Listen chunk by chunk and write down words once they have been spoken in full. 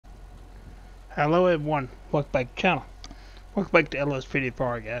Hello everyone, welcome back to the channel. Welcome back to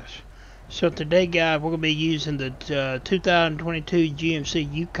LSPDFR, guys. So today, guys, we're going to be using the 2022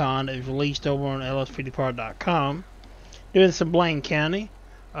 GMC Yukon that was released over on LSPDFR.com, doing some Blaine County.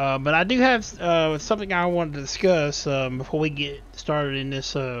 But I do have something I wanted to discuss before we get started in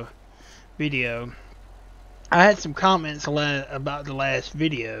this video. I had some comments about the last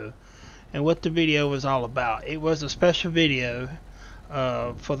video and what the video was all about. It was a special video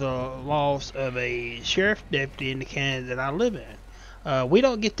for the loss of a sheriff deputy in the county that I live in. We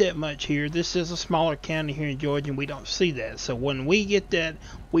don't get that much here. This is a smaller county here in Georgia, and we don't see that. So when we get that,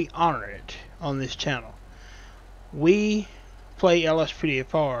 we honor it on this channel. We play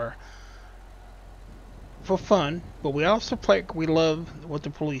LSPDFR for fun, but we also play. We love what the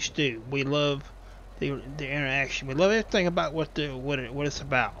police do. We love the interaction. We love everything about what it's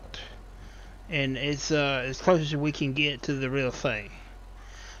about, and it's as close as we can get to the real thing.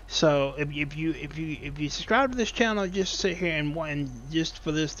 So if you subscribe to this channel, just sit here and just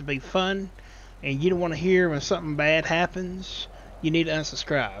for this to be fun, and you don't want to hear when something bad happens, you need to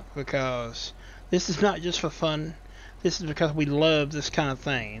unsubscribe, because this is not just for fun. This is because we love this kind of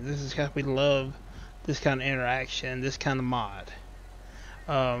thing. This is because we love this kind of interaction, this kind of mod.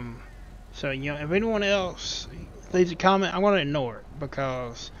 So if anyone else leaves a comment, I'm gonna ignore it,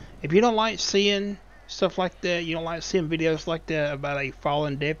 because if you don't like seeing stuff like that, you don't like seeing videos like that about a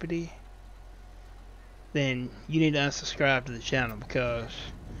fallen deputy, then you need to unsubscribe to the channel, because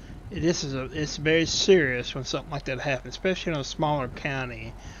it's very serious when something like that happens, especially in a smaller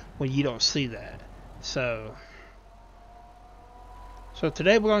county when you don't see that. So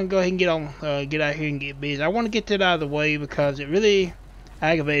today we're going to go ahead and get out here and get busy. I want to get that out of the way because it really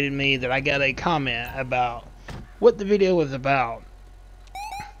aggravated me that I got a comment about what the video was about.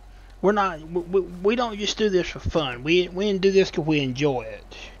 We don't just do this for fun. We do this because we enjoy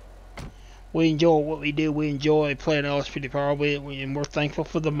it. We enjoy what we do. We enjoy playing LSPDFR. And we're thankful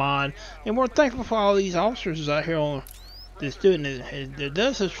for the mod, and we're thankful for all these officers out here that's doing it. That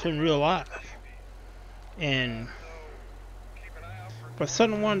does this in real life. And for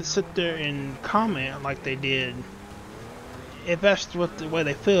someone to sit there and comment like they did, if that's the way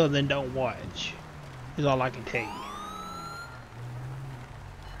they feel, then don't watch. Is all I can tell you.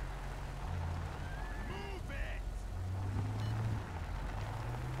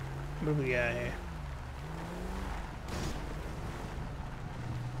 What do we got here?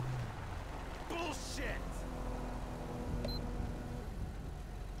 Bullshit!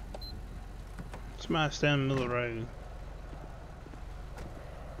 Somebody's down in the middle of the road.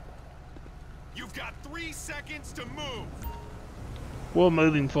 You've got 3 seconds to move. We're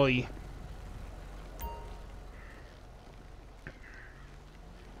moving for you.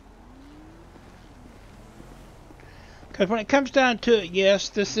 Because when it comes down to it, yes,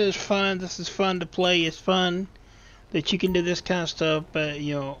 this is fun. This is fun to play. It's fun that you can do this kind of stuff. But,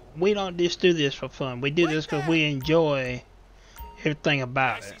 we don't just do this for fun. We do this because we enjoy everything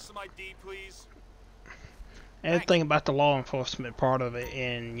about it. Can I see some ID, please? Everything about the law enforcement part of it.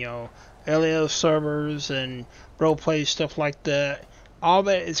 And, LEO servers and roleplay stuff like that. All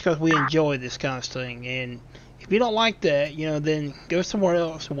that is because we enjoy this kind of thing. And if you don't like that, then go somewhere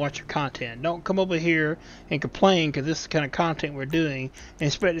else and watch your content. Don't come over here and complain because this is the kind of content we're doing and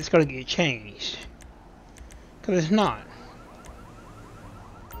expect it's going to get changed. Because it's not.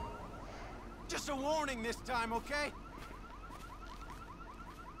 Just a warning this time, okay?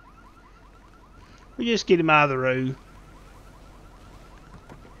 We just get him out of the road.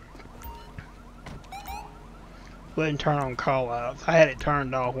 Go ahead and turn on call outs. I had it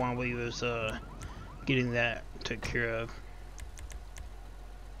turned off when we was getting that took care of.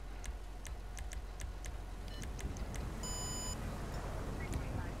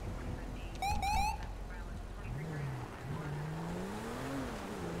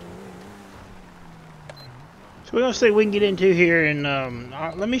 So we're gonna see what we can get into here, and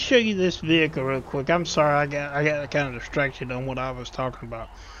let me show you this vehicle real quick. I'm sorry, I got kind of distracted on what I was talking about.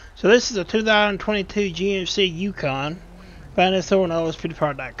 So this is a 2022 GMC Yukon. Find this over on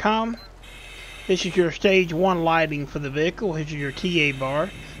LSPDFR.com. This is your stage 1 lighting for the vehicle. This is your TA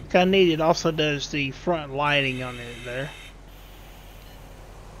bar. Kind of neat. It also does the front lighting on it there.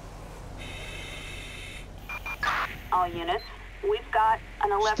 All units, we've got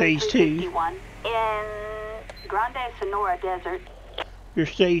an 11351 in Grande Sonora Desert. Your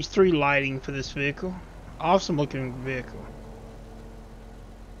stage 3 lighting for this vehicle. Awesome looking vehicle.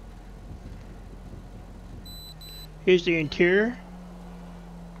 Here's the interior.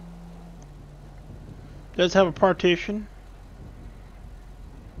 Does have a partition.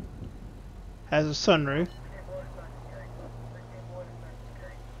 Has a sunroof.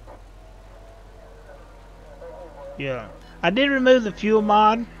 Yeah. I did remove the fuel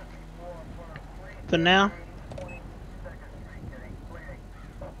mod for now.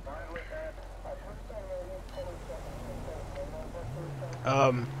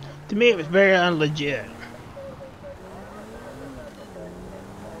 To me it was very unlegit.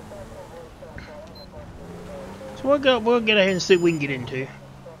 So we'll get ahead and see what we can get into.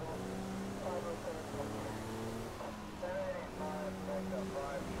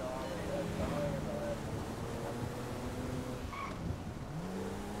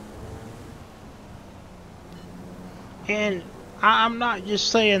 And I'm not just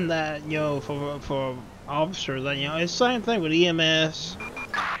saying that, you know, for officers, you know, it's the same thing with EMS,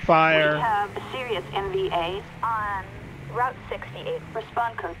 fire. We have a serious MVA on Route 68.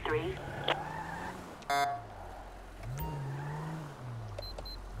 Respond code 3.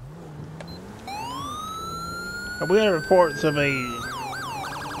 We had reports of a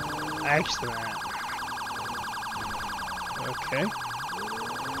accident. Okay.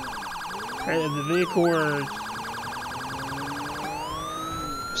 The vehicle we're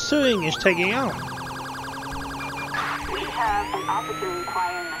pursuing is taking off. We have an officer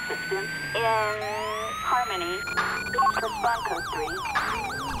requiring assistance in Harmony. Respond code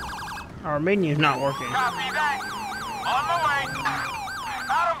 3. Our menu's not working. Copy that. On my way.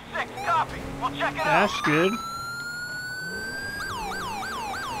 Adam 6, copy. We'll check it out. That's good.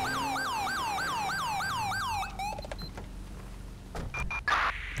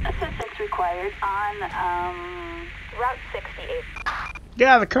 Assistance required on Route 68. Get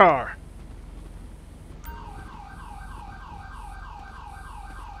out of the car.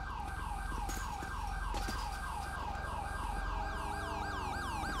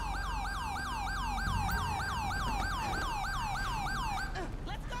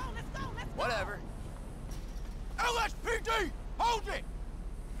 Whatever. LSPD, hold it.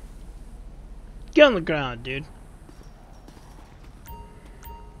 Get on the ground, dude.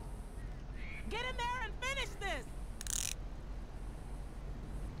 Get in there and finish this.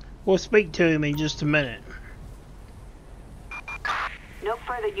 We'll speak to him in just a minute. No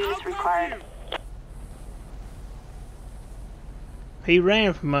further units required. He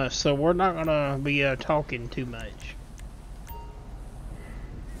ran from us, so we're not gonna be talking too much.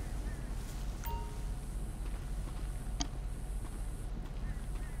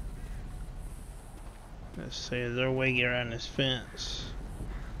 Let's see, is there a way to get around this fence?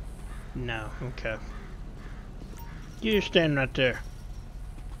 No, okay. You just stand right there.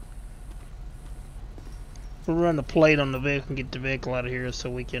 We'll run the plate on the vehicle and get the vehicle out of here so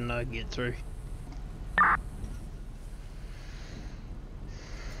we can get through.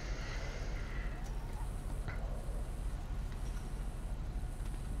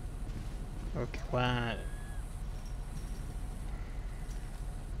 Okay, why?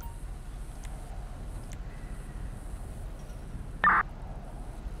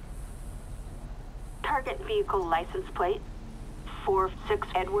 Target vehicle license plate 46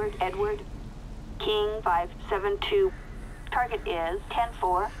 Edward King 572. Target is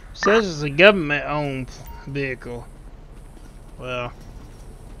 10-4. Says it's a government-owned vehicle. Well,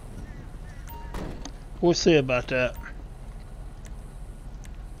 we'll see about that.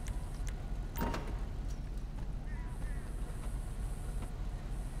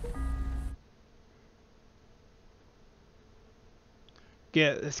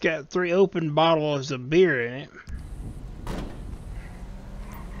 Yeah, it's got 3 open bottles of beer in it.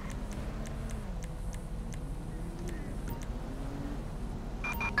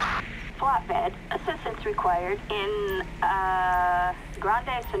 Flatbed. Assistance required in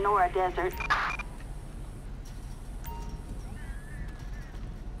Grande Sonora Desert.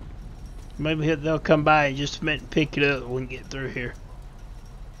 Maybe they'll come by in just a minute and pick it up when we get through here.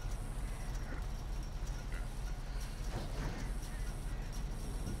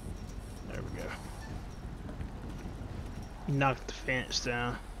 There we go. Knocked the fence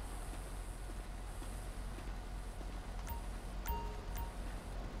down.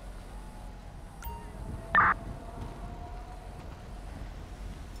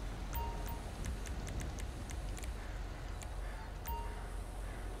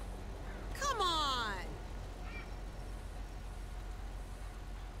 Come on.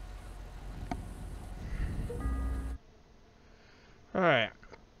 Alright.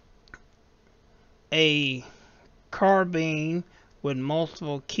 A carbine with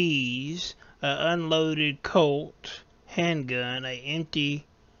multiple keys, an unloaded Colt handgun, an empty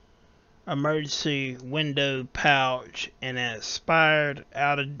emergency window pouch, and an expired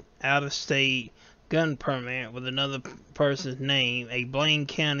out-of-state gun permit with another person's name, a Blaine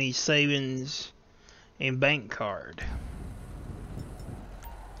County savings and bank card.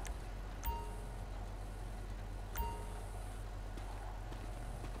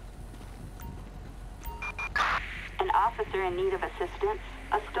 officer in need of assistance.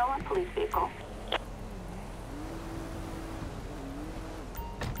 A stolen police vehicle.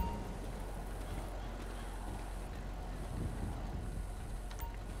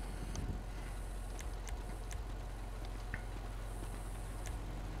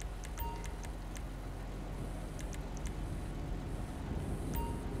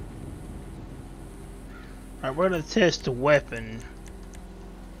 Alright, we're gonna test the weapon.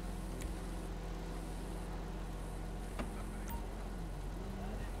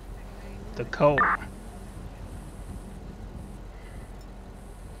 The Colt.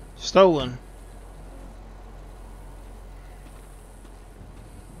 Stolen.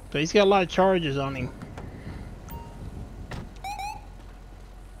 But he's got a lot of charges on him.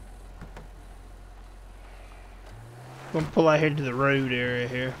 Gonna pull out here to the road area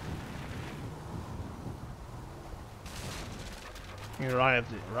here. You write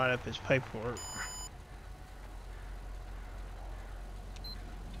up his paperwork.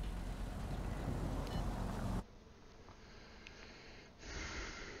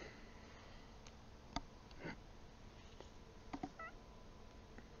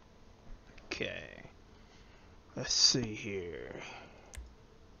 Okay. Let's see here.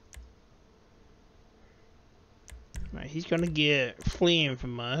 Right, he's gonna get fleeing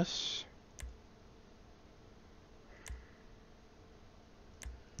from us.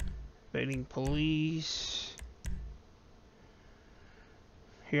 Evading police.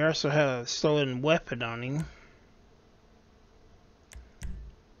 He also has a stolen weapon on him.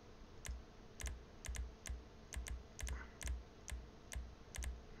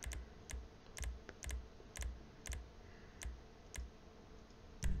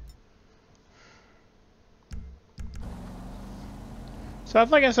 So I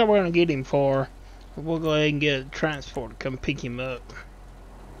think that's what we're gonna get him for. We'll go ahead and get a transport to come pick him up.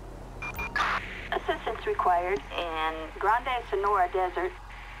 Assistance required in Grande Sonora Desert.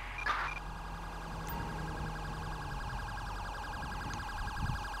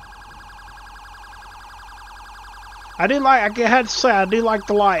 I had to say, I do like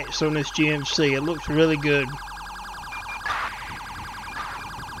the lights on this GMC. It looks really good.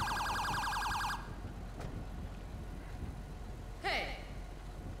 Hey.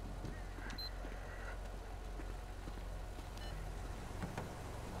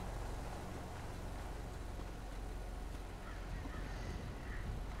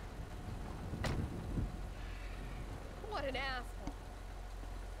 What an asshole.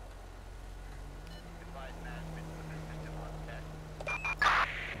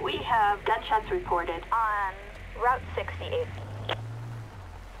 We have gunshots reported on Route 68.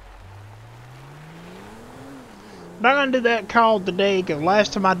 I'm not gonna do that call today because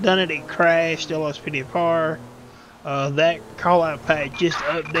last time I done it, it crashed. LSPDFR. That call out pack just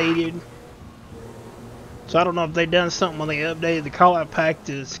updated. So I don't know if they done something when they updated the call out pack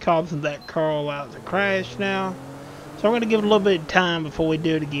that's causing that call out to crash now. So I'm gonna give it a little bit of time before we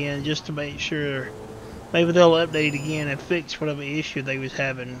do it again, just to make sure. Maybe they'll update it again and fix whatever issue they was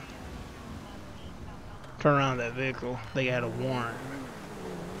having. Turn around that vehicle. They had a warrant.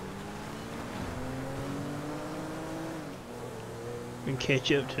 We can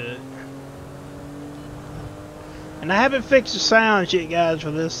catch up to it. And I haven't fixed the sounds yet, guys,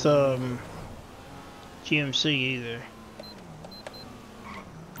 for this GMC either.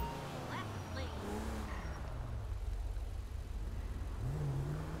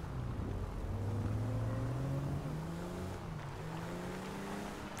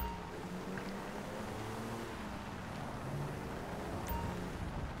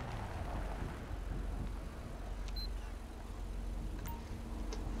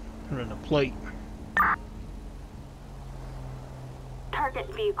 Run a plate.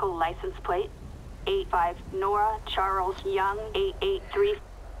 Target vehicle license plate 85 Nora Charles Young 883.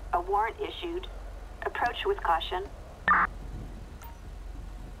 A warrant issued. Approach with caution.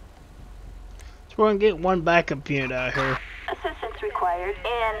 So we're gonna get one backup unit out here. Assistance required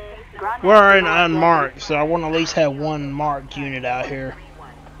in Grande. We're in unmarked, so I want to at least have one marked unit out here.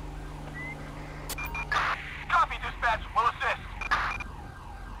 Copy, dispatch. We'll assist.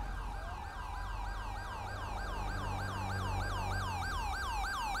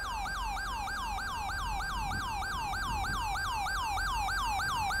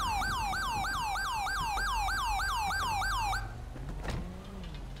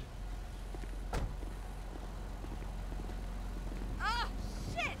 Ah,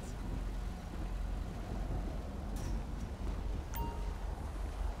 shit!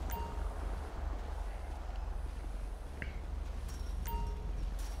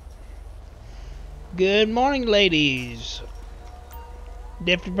 Good morning, ladies.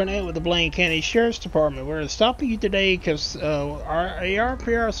 Deputy Burnett with the Blaine County Sheriff's Department. We're stopping you today because our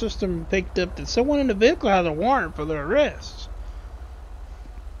ARPR system picked up that someone in the vehicle has a warrant for their arrest.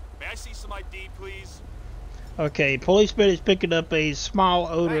 May I see some ID, please? Okay, police is picking up a small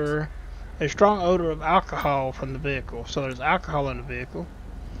odor, a strong odor of alcohol from the vehicle. So there's alcohol in the vehicle.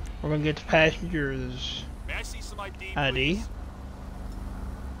 We're going to get the passenger's May I see some ID, ID. please?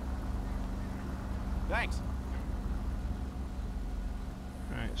 Thanks.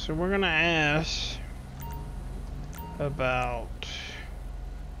 Alright, so we're going to ask about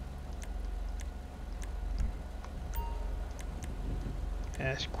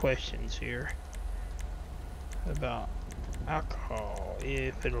questions here about alcohol,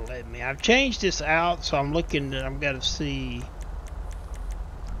 if it'll let me. I've changed this out, so I'm looking at, I've got to see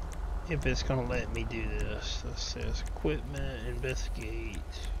if it's going to let me do this. This says equipment, investigate.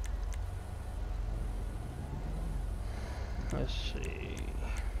 Let's see.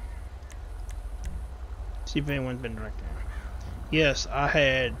 See if anyone's been drinking. Yes, I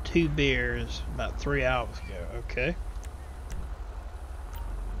had 2 beers about 3 hours ago. Okay.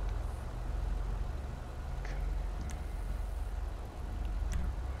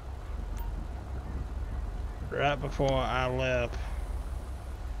 Right before I left,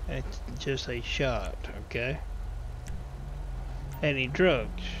 it's just a shot. Okay. Any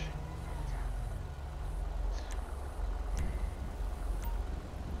drugs?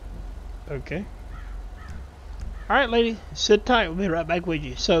 Okay. Alright, lady, sit tight. We'll be right back with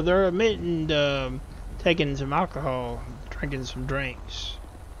you. So they're admitting taking some alcohol, drinking some drinks.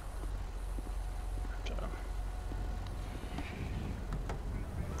 So.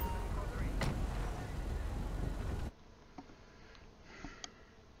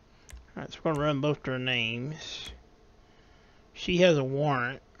 Alright, so we're going to run both their names. She has a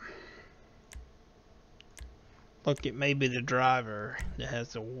warrant. Look, it may be the driver that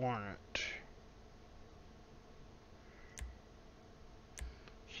has the warrant.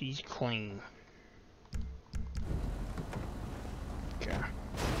 She's clean. Okay.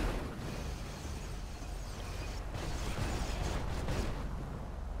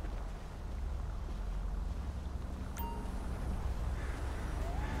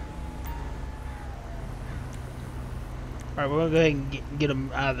 Alright, we're gonna go ahead and get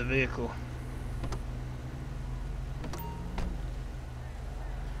them out of the vehicle.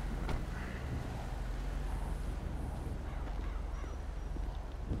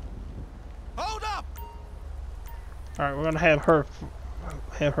 Hold up! Alright, we're gonna have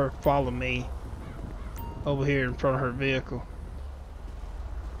her follow me over here in front of her vehicle.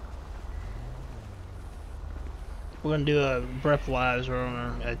 We're gonna do a breathalyzer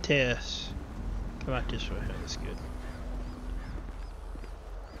on her, a test. Come out this way, that's good.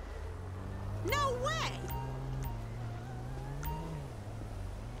 No way!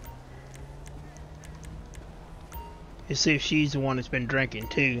 Let's see if she's the one that's been drinking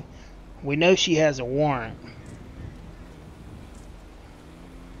too. We know she has a warrant.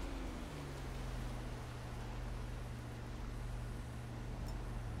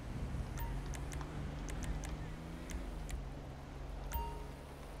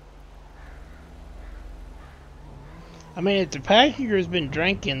 I mean, if the passenger has been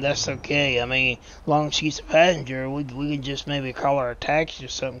drinking, that's okay. I mean, as long as she's a passenger, we can just maybe call her a taxi or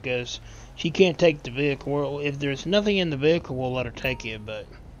something, because she can't take the vehicle. Well, if there's nothing in the vehicle, we'll let her take it, but...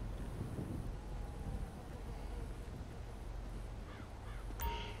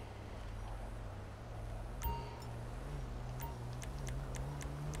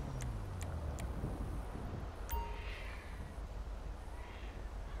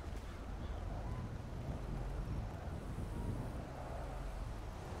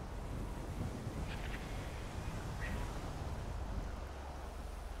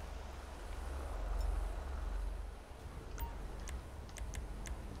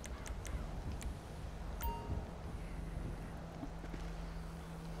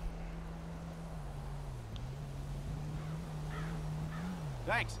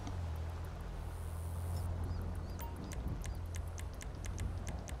 Thanks.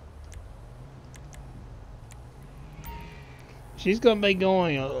 She's gonna be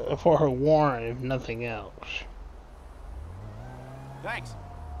going for her warrant, if nothing else. Thanks.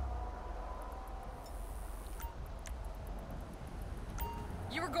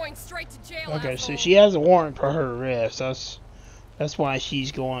 You were going straight to jail. Okay, asshole. so she has a warrant for her arrest. That's why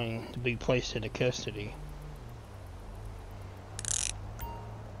she's going to be placed into custody.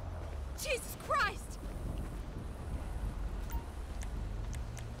 Jesus Christ!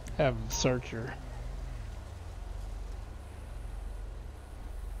 Have them search her.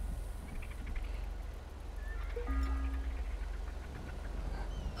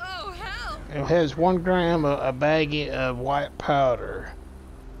 It has 1 gram of a bag of white powder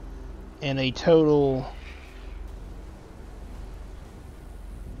and a total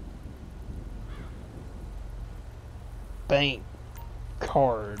bank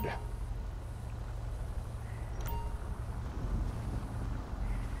card.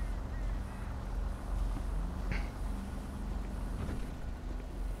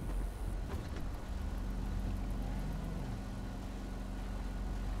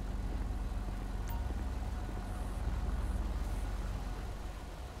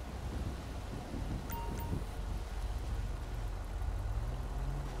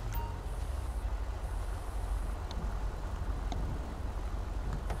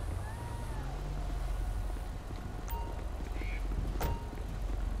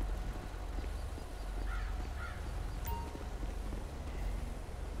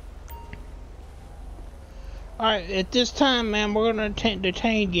 Alright, at this time, man, we're gonna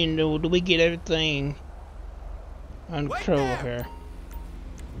detain you until we get everything under control here.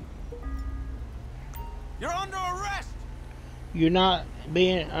 You're under arrest! You're not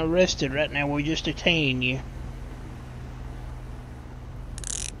being arrested right now, we're just detaining you.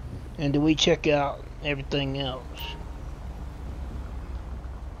 And do we check out everything else?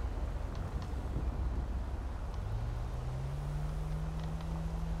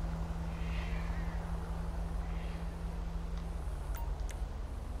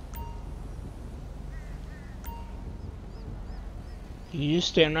 You just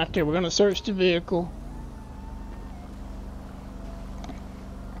stand right there. We're gonna search the vehicle.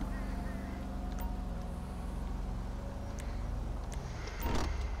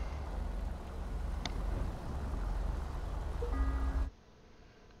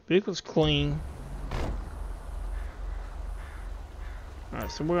 Vehicle's clean.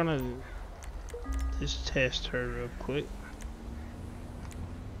 Alright, so we're gonna just test her real quick.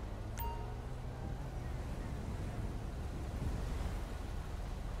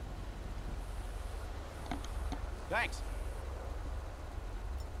 Thanks.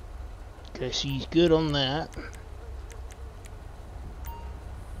 Okay, she's good on that.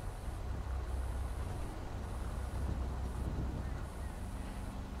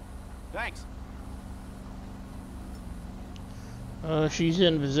 Thanks. She's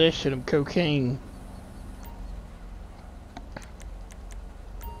in possession of cocaine.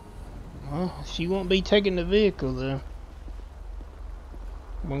 Well, she won't be taking the vehicle though.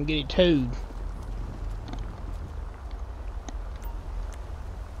 I'm gonna get it towed.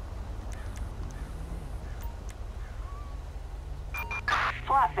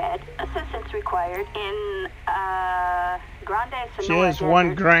 Flatbed. Assistance required in, Grande She Sonora has 1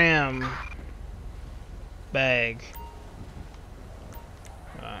 Desert. gram bag.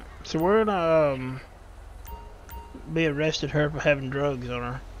 Alright, so we're gonna be arrested her for having drugs on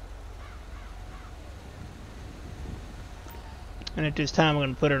her. And at this time we're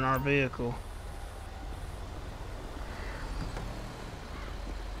gonna put her in our vehicle.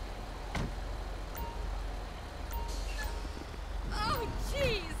 Oh,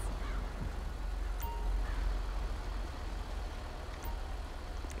 jeez!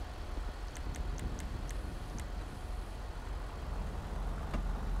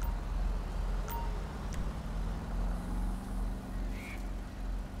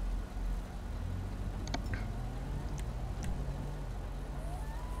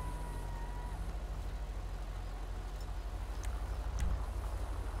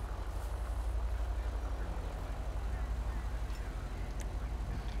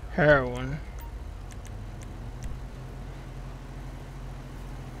 Heroin.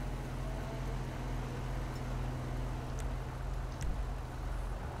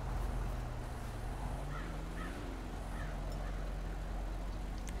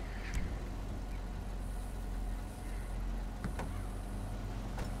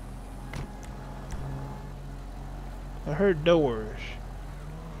 I heard doors.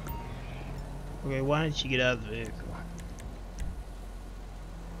 Okay, why didn't she get out of the vehicle?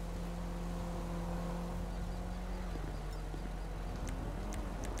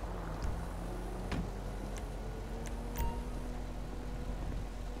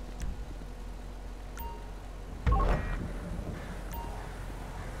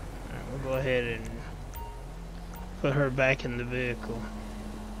 Alright, we'll go ahead and put her back in the vehicle.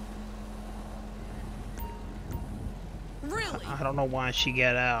 Really? I don't know why she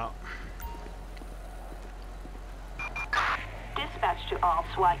got out. Dispatch to all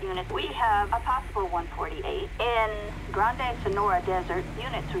SWAT units. We have a possible 148 in Grande Sonora Desert.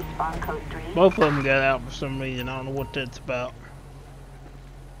 Units respond code 3. Both of them got out for some reason. I don't know what that's about.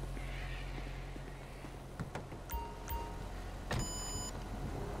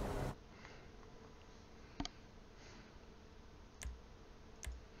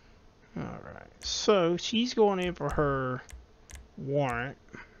 So she's going in for her warrant.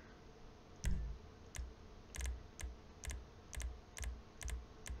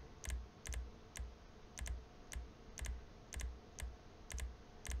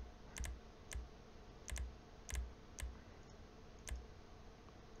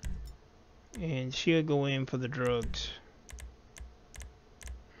 And she'll go in for the drugs.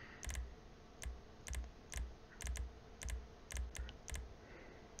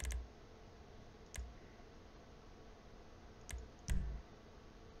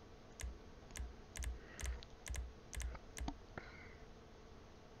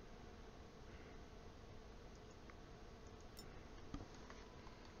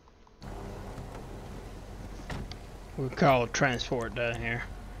 We call it transport down here.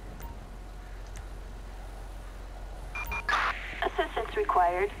 Assistance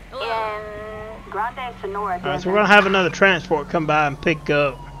required in Grande Sonora Desert. Alright, so we're gonna have another transport come by and pick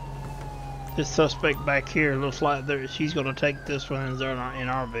up this suspect back here. Looks like she's gonna take this one in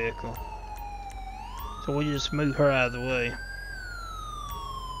our vehicle. So we just move her out of the way.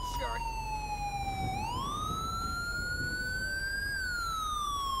 Sure.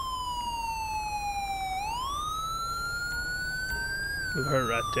 Move her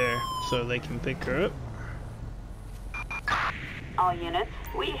right there so they can pick her up. All units,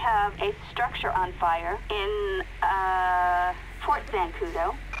 we have a structure on fire in Fort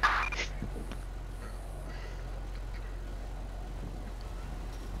Zancudo.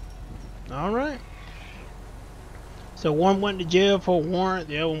 Alright. So one went to jail for a warrant,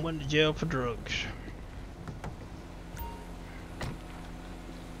 the other one went to jail for drugs.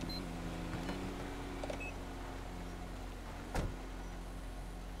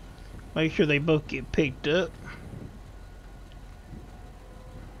 Make sure they both get picked up.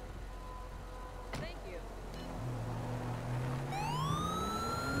 Thank you.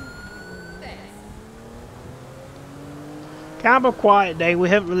 Kind of a quiet day. We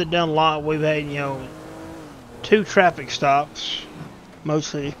haven't really done a lot. We've had, you know, 2 traffic stops,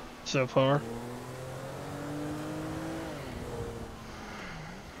 mostly so far.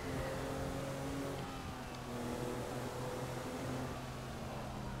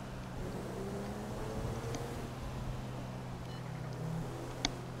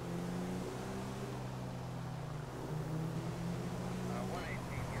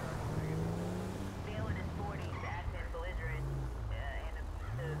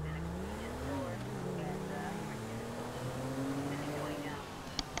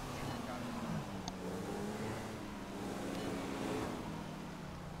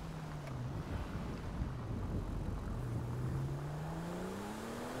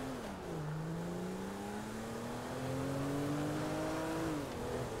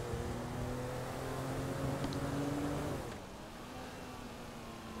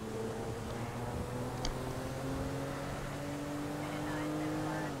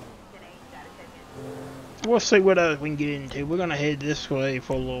 We'll see what else we can get into. We're gonna head this way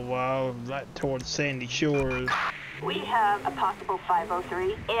for a little while, right towards Sandy Shores. We have a possible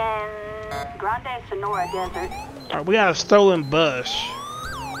 503 in Grande Sonora Desert. Alright, we got a stolen bus.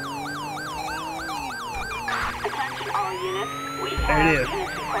 Attention all units. We There have it is.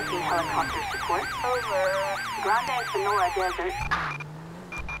 units requesting helicopter support over Grande Sonora Desert.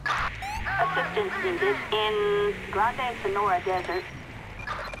 Assistance needed in Grande Sonora Desert.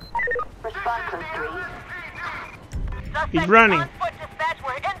 Respond code 3. He's running. On foot, dispatch,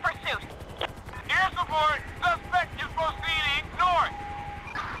 we're in pursuit. Air support. Suspect is proceeding north.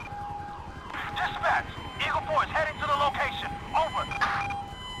 Dispatch. Eagle 4 is heading to the location. Over.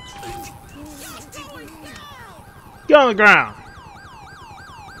 Get on the ground.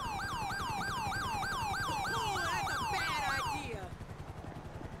 Oh, that's a bad idea.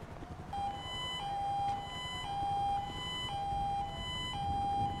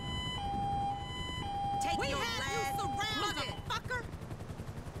 We have you surrounded, motherfucker!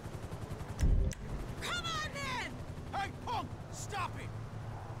 Come on then! Hey, punk! Stop it!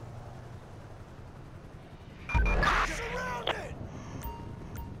 Surrounded!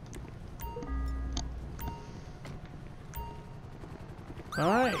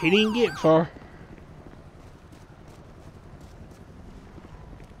 Alright, he didn't get far.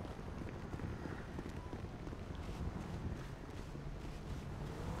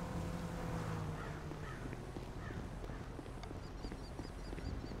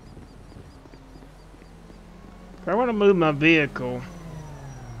 I want to move my vehicle.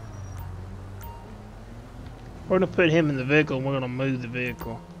 We're going to put him in the vehicle and we're going to move the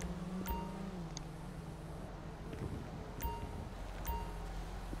vehicle.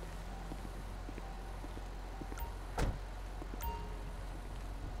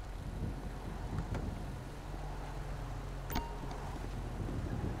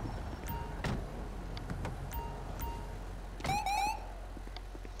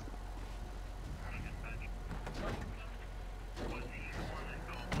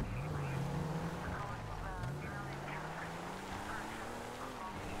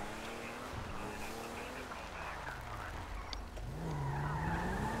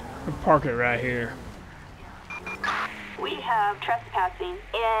 We'll park it right here. We have trespassing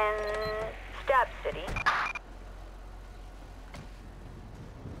in Stab City.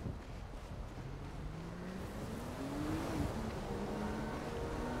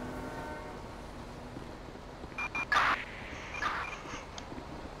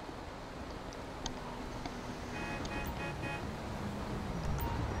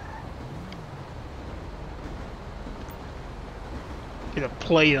 Get a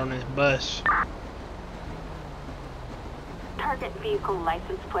plate on this bus. Target vehicle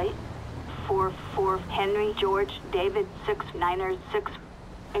license plate 44 Henry George David 696.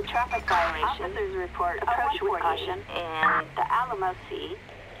 A traffic violation. Officers report approach with caution and the Alamo C.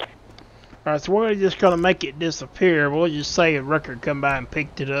 Alright, so we're just gonna make it disappear. We'll just say a record come by and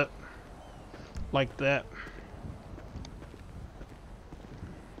picked it up. Like that.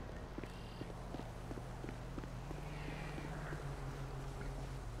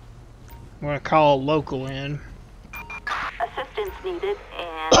 I'm gonna call a local in. Assistance needed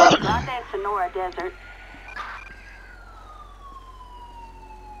in Grande Sonora Desert.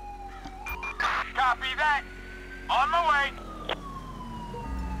 Copy that. On my way.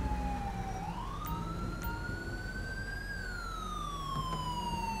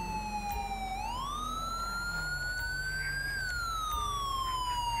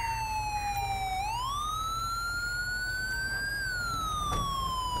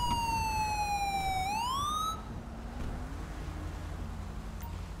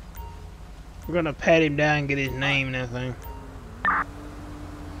 We're gonna pat him down and get his name and everything.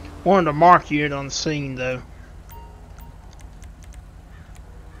 Wanted to mark you on the scene though.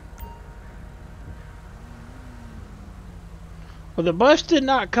 Well, the bus did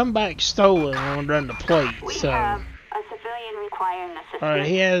not come back stolen when we run the plate, We so. have a civilian requiring assistance. Alright,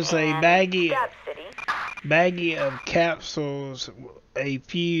 he has a in baggie Stab City. of capsules, a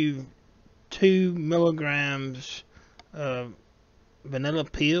few 2 milligrams of vanilla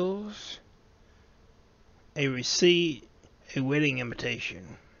pills, a receipt, a wedding invitation.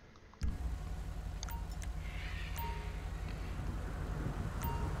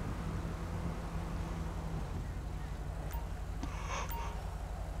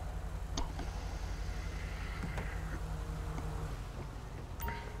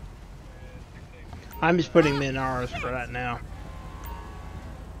 I'm just putting them in ours for right now.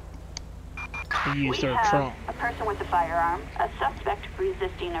 We use We their have trunk. a person with a firearm, a suspect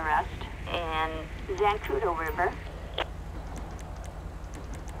resisting arrest in Zancudo River.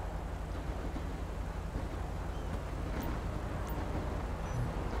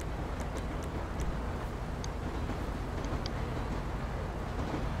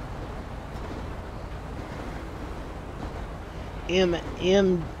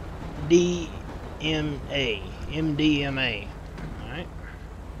 MDMA. Alright.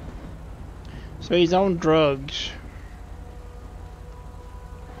 So he's on drugs.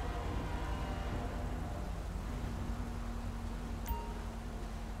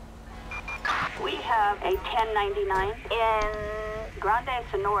 We have a 1099 in Grande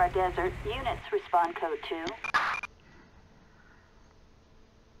Sonora Desert. Units respond code 2.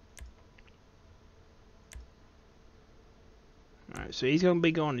 Alright, so he's gonna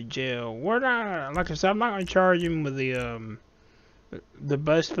be going to jail. We're not, like I said, I'm not gonna charge him with the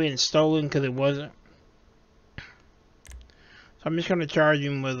bus being stolen because it wasn't. So I'm just gonna charge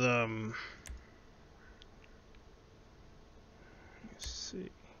him with let's see.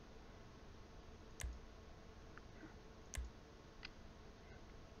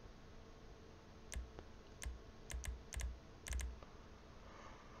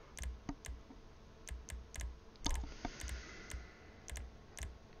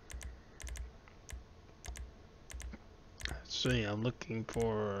 See, I'm looking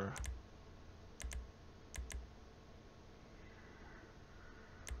for.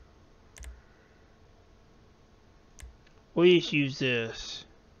 We just use this.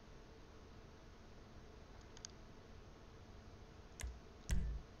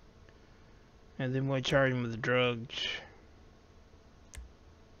 And then we'll charge him with the drugs.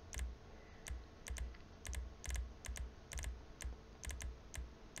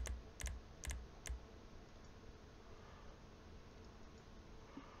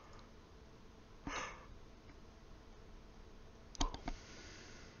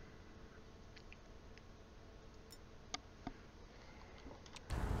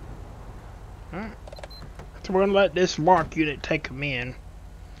 Alright. So we're gonna let this mark unit take them in.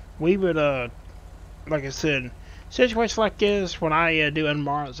 We would, like I said, situations like this, when I do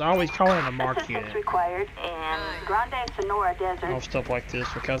unmarks, I always call it a mark Assistance unit. required in Grande Sonora Desert. All stuff like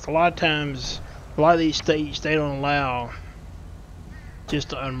this, because a lot of times, a lot of these states, they don't allow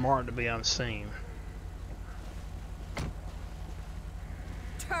just unmarked to be unseen.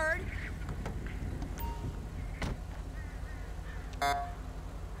 Turd.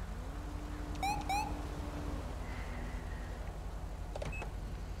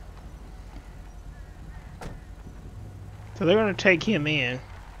 So they're gonna take him in.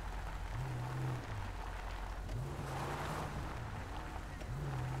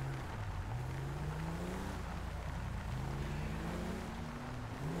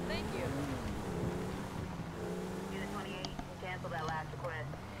 Thank you. Unit 28, cancel that last request.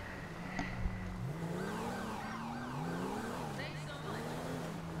 Thanks so much.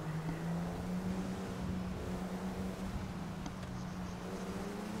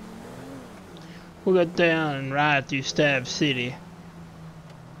 We'll go down and ride through Stab City.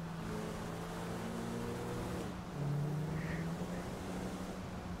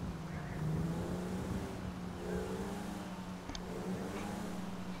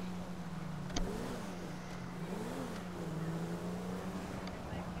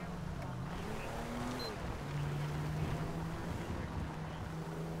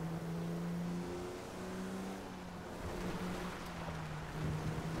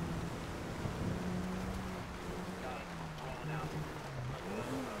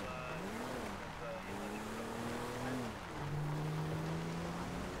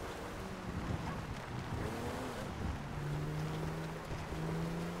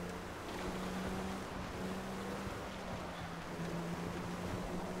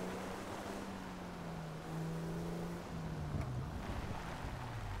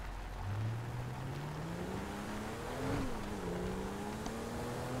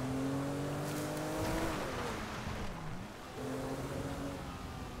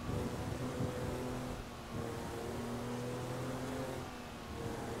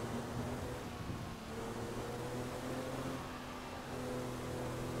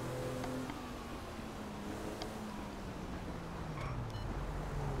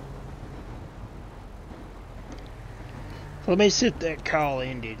 Let me see if that call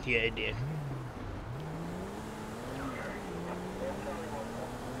ended. Yeah, it did.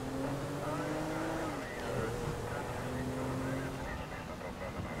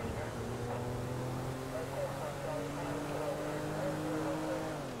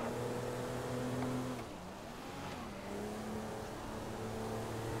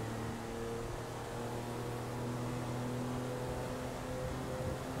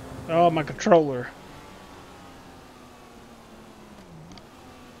 Oh, my controller.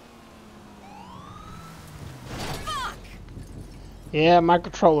 Yeah, my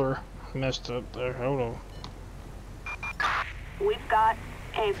controller messed up there. Hold on. We've got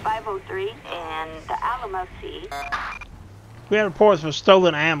a 503 and the Alamo C. We had reports of a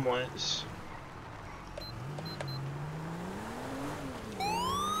stolen ambulance.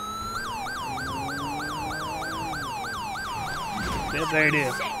 Yep, there it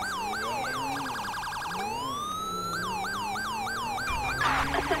is.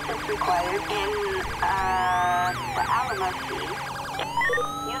 Assistance required in the Alamo C.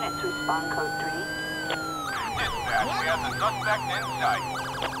 Units respond code 3. Dispatch, we have the suspect in sight.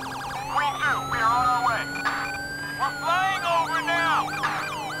 Queen 2, we are on our way. We're flying over now.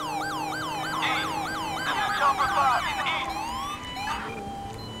 East. This is Chopper 5 in the east.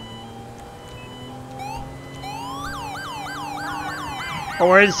 Oh,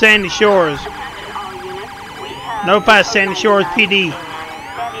 we're in Sandy Shores. Attention all units. We have Notify Sandy Shores PD.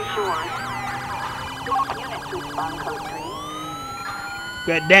 Sandy Shores. Units respond code 3.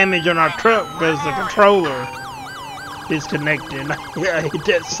 Got damage on our truck because the controller disconnected. Yeah, I hit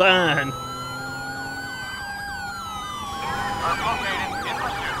that sign. Are located in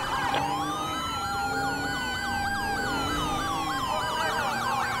pursuit.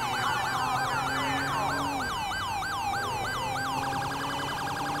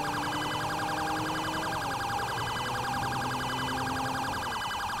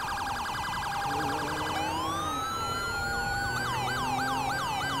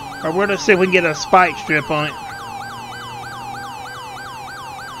 Alright, we're gonna see if we can get a spike strip on it.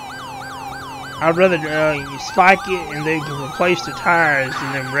 I'd rather you spike it and then replace the tires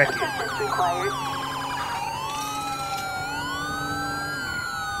and then wreck it. Assistance required.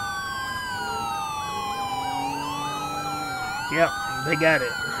 Yep, they got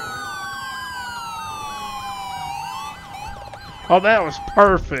it. Oh, that was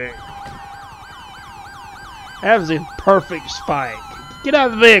perfect. That was a perfect spike. Get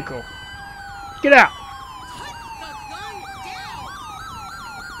out of the vehicle. Get out. Put the gun down!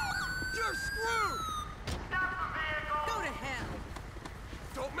 You're screwed! Go to hell!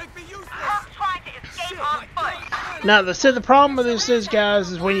 Don't make me useless! I'm trying to escape Shit, on my foot. God. Now, the problem with this is,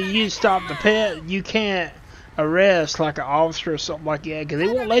 guys, is when you use stop the pet, you can't arrest like an officer or something like that because they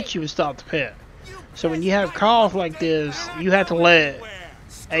won't let you stop the pet. So when you have calls like this, you have to let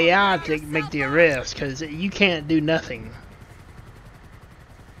AI to make the arrest because you can't do nothing.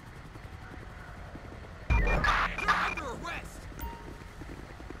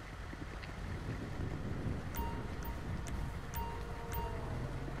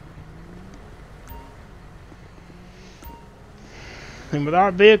 And with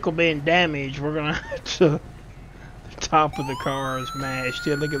our vehicle being damaged, we're gonna have to. The top of the car is mashed.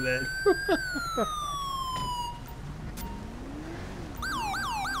 Yeah, look at that.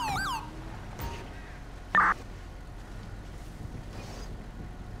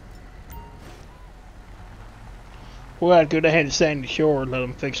 We'll have to go ahead and stand ashore and let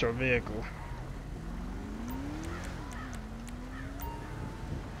them fix our vehicle.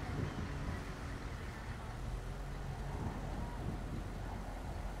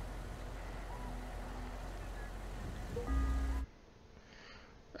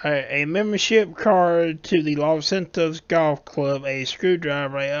 A membership card to the Los Santos Golf Club, a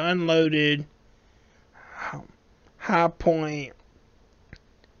screwdriver, an unloaded high point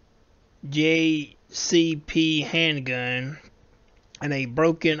JCP handgun, and a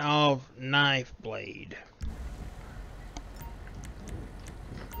broken off knife blade.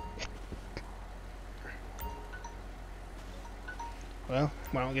 Well,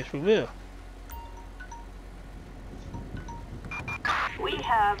 I don't guess we will. We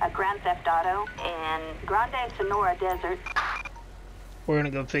have a Grand Theft Auto in Grande Sonora Desert. We're gonna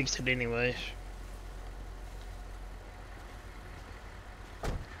go fix it anyways.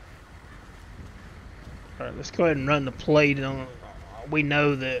 Alright, let's go ahead and run the plate on. We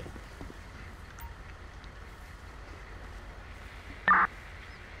know that.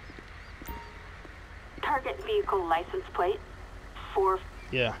 Target vehicle license plate for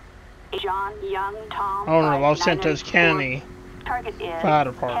John Young Tom. Owner of Los Santos County. Target is Fire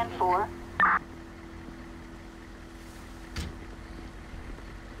Department.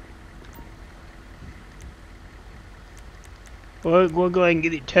 10-4. We'll go ahead and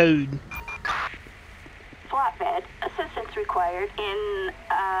get it towed. Flatbed. Assistance required in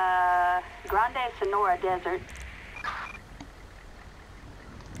Grande Sonora Desert.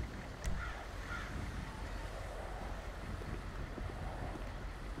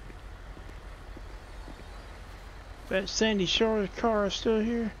 That Sandy Shores car is still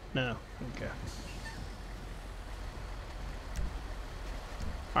here? No. Okay.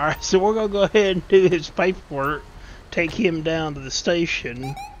 Alright, so we're gonna go ahead and do his paperwork, take him down to the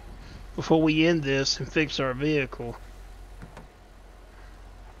station before we end this and fix our vehicle.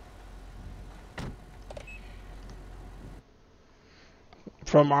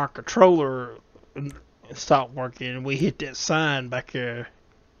 From our controller stopped working, we hit that sign back there.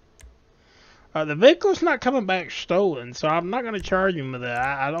 The vehicle's not coming back stolen, so I'm not going to charge him with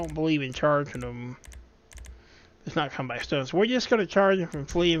that. I don't believe in charging them. It's not coming back stolen. So we're just going to charge him for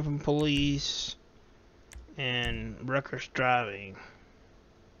fleeing from police and reckless driving.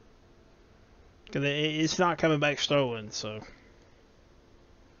 Because it's not coming back stolen, so.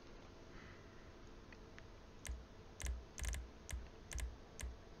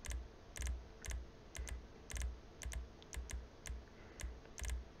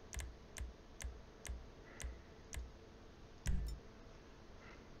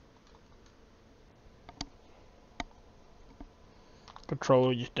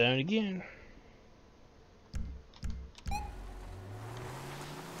 Controller just down again.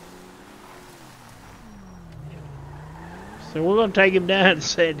 So we're going to take him down to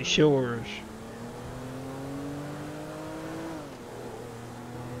Sandy Shores.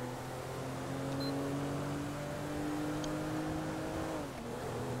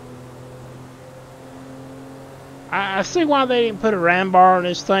 I see why they didn't put a ram bar on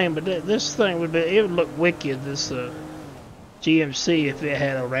this thing, but this thing would be, it would look wicked, this GMC, if it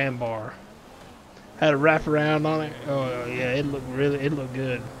had a ram bar. Had a wraparound on it. Oh yeah, it looked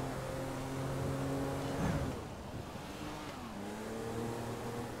good.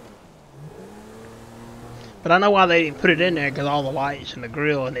 But I know why they didn't put it in there, because all the lights in the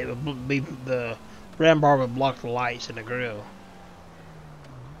grill, and it would be, the ram bar would block the lights in the grill.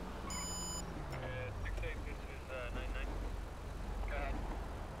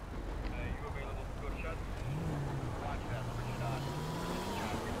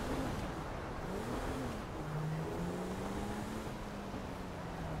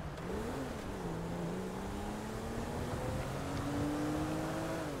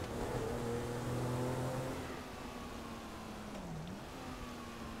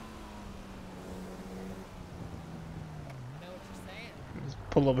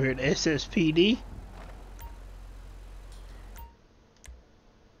 Pull over here to SSPD.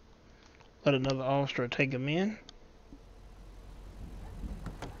 Let another officer take him in.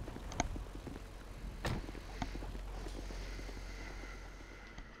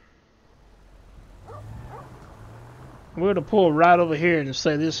 We're going to pull right over here and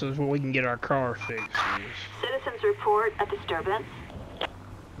say this is where we can get our car fixed. Citizens report a disturbance.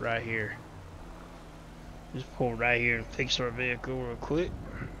 Right here. Just pull right here and fix our vehicle real quick.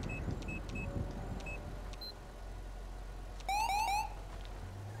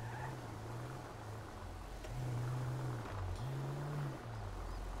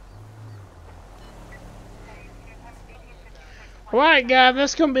 Alright guys,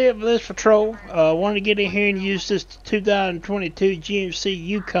 that's going to be it for this patrol. Wanted to get in here and use this 2022 GMC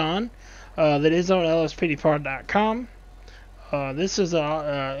Yukon that is on LSPDFR.com. This is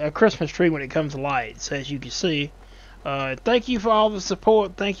a Christmas tree when it comes to lights, as you can see. Thank you for all the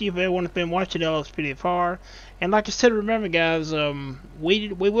support. Thank you for everyone that's been watching LSPDFR. And like I said, remember guys, we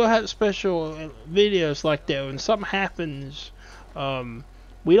will have special videos like that. When something happens,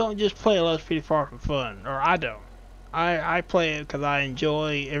 we don't just play LSPDFR for fun, or I don't. I play it because I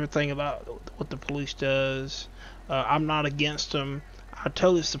enjoy everything about what the police does. I'm not against them. I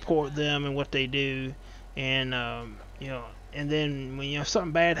totally support them and what they do. And you know, and then when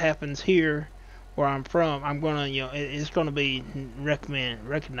something bad happens here where I'm from, I'm gonna it's gonna be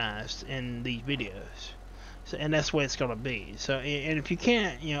recognized in these videos. So, and that's the way it's gonna be. So, and if you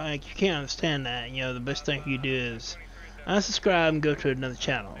can't if you can't understand that, the best thing you do is unsubscribe and go to another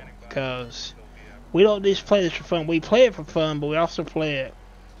channel, because we don't just play this for fun. We play it for fun, but we also play it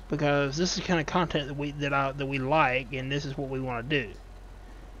because this is the kind of content that we like, and this is what we want to do.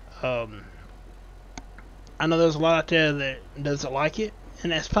 I know there's a lot out there that doesn't like it,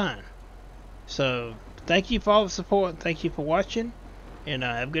 and that's fine. So, thank you for all the support. Thank you for watching, and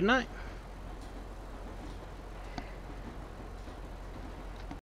have a good night.